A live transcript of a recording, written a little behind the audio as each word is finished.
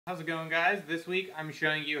How's it going, guys? This week I'm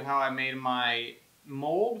showing you how I made my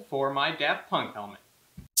mold for my Daft Punk helmet.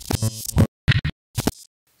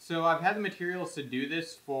 So I've had the materials to do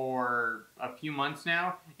this for a few months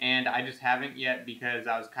now, and I just haven't yet because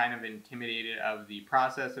I was kind of intimidated of the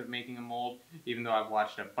process of making a mold, even though I've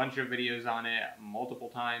watched a bunch of videos on it multiple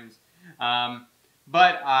times.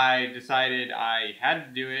 But I decided I had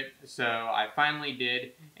to do it, so I finally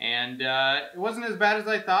did, and it wasn't as bad as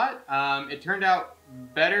I thought. It turned out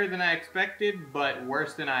better than I expected, but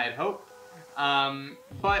worse than I had hoped.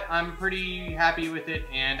 But I'm pretty happy with it,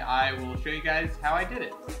 and I will show you guys how I did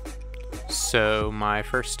it. So my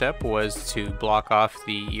first step was to block off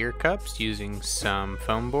the ear cups using some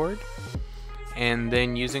foam board, and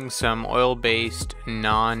then using some oil-based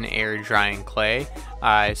non-air drying clay,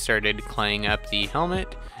 I started claying up the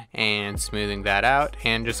helmet and smoothing that out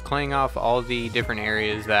and just claying off all the different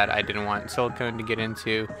areas that I didn't want silicone to get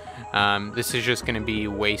into. This is just going to be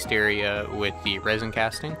waste area with the resin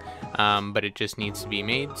casting, but it just needs to be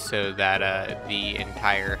made so that the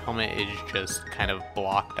entire helmet is just kind of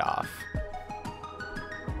blocked off.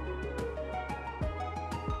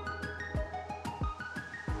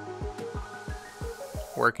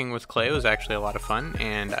 Working with clay was actually a lot of fun,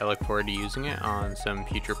 and I look forward to using it on some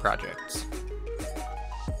future projects.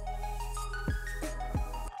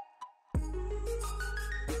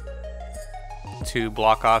 To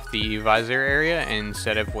block off the visor area,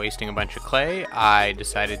 instead of wasting a bunch of clay, I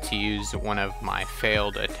decided to use one of my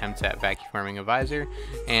failed attempts at vacuum forming a visor,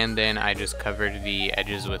 and then I just covered the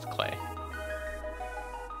edges with clay.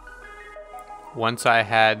 Once I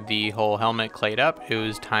had the whole helmet clayed up, it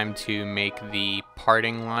was time to make the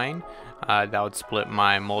parting line that would split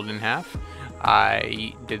my mold in half.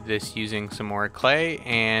 I did this using some more clay,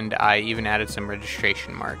 and I even added some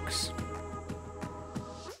registration marks.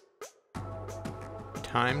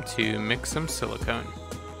 Time to mix some silicone.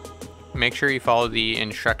 Make sure you follow the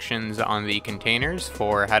instructions on the containers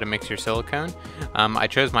for how to mix your silicone. I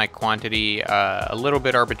chose my quantity a little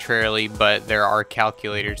bit arbitrarily, but there are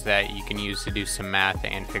calculators that you can use to do some math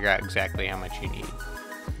and figure out exactly how much you need.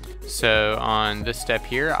 So on this step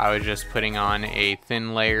here, I was just putting on a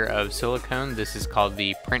thin layer of silicone. This is called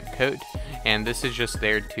the print coat, and this is just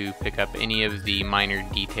there to pick up any of the minor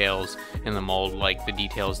details in the mold, like the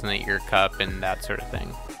details in the ear cup and that sort of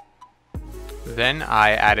thing. Then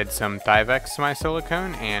I added some Thivex to my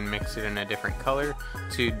silicone and mixed it in a different color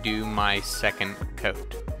to do my second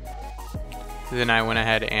coat. Then I went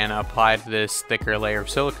ahead and applied this thicker layer of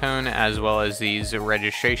silicone as well as these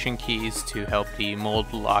registration keys to help the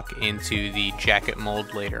mold lock into the jacket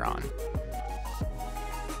mold later on.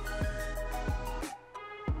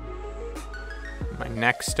 My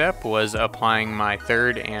next step was applying my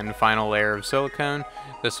third and final layer of silicone.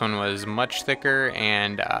 This one was much thicker,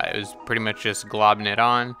 and it was pretty much just globbing it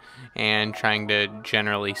on and trying to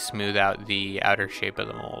generally smooth out the outer shape of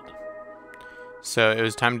the mold. So it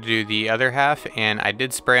was time to do the other half, and I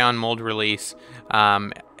did spray on mold release.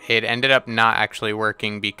 It ended up not actually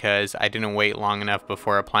working because I didn't wait long enough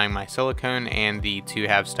before applying my silicone, and the two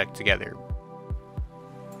halves stuck together.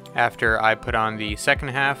 After I put on the second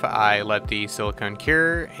half, I let the silicone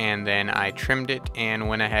cure, and then I trimmed it and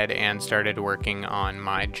went ahead and started working on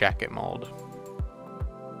my jacket mold.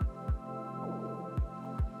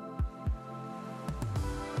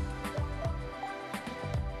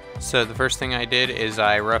 So the first thing I did is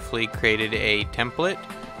I roughly created a template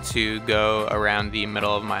to go around the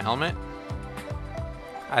middle of my helmet.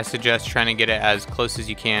 I suggest trying to get it as close as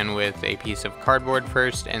you can with a piece of cardboard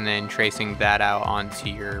first, and then tracing that out onto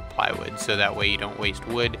your plywood, so that way you don't waste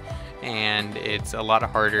wood, and it's a lot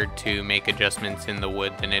harder to make adjustments in the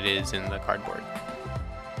wood than it is in the cardboard.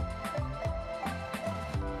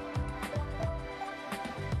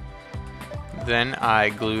 Then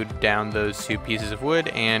I glued down those two pieces of wood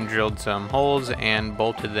and drilled some holes and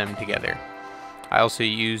bolted them together. I also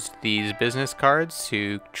used these business cards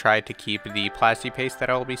to try to keep the plasti paste that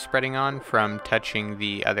I'll be spreading on from touching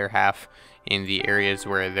the other half in the areas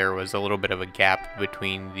where there was a little bit of a gap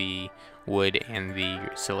between the wood and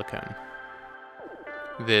the silicone.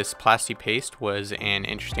 This plasti paste was an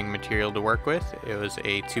interesting material to work with. It was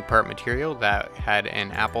a two-part material that had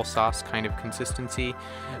an applesauce kind of consistency.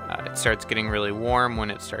 It starts getting really warm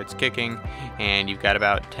when it starts kicking, and you've got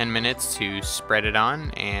about 10 minutes to spread it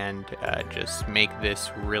on and just make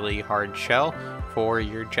this really hard shell for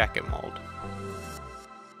your jacket mold.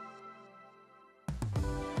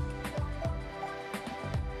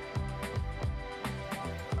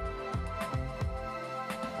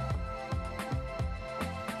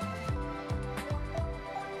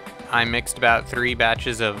 I mixed about 3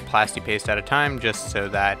 batches of plasti paste at a time just so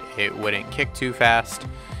that it wouldn't kick too fast,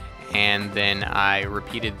 and then I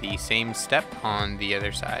repeated the same step on the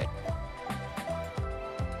other side.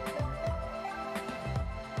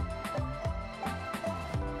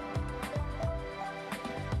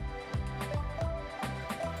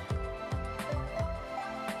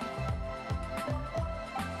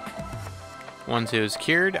 Once it was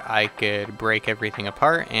cured, I could break everything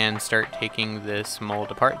apart and start taking this mold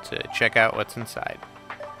apart to check out what's inside.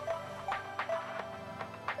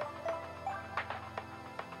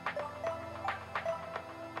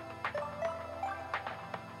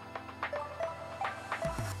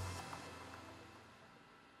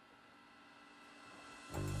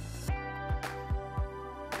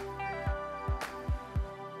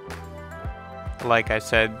 Like I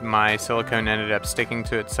said, my silicone ended up sticking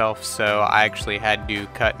to itself, so I actually had to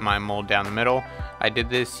cut my mold down the middle. I did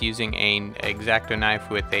this using an X-Acto knife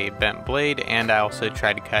with a bent blade, and I also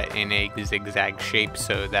tried to cut in a zigzag shape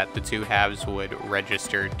so that the two halves would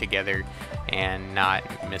register together and not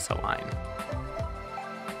misalign.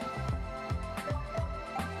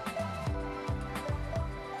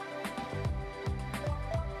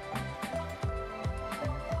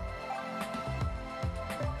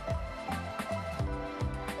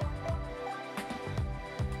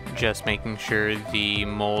 Just making sure the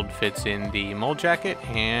mold fits in the mold jacket,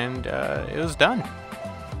 and it was done.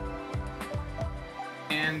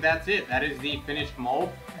 And that's it. That is the finished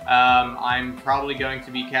mold. I'm probably going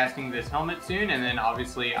to be casting this helmet soon, and then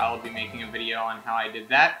obviously I'll be making a video on how I did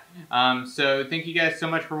that. So thank you guys so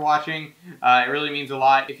much for watching. It really means a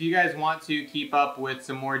lot. If you guys want to keep up with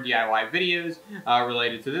some more DIY videos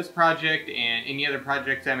related to this project and any other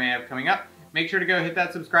projects I may have coming up, make sure to go hit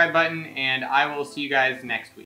that subscribe button, and I will see you guys next week.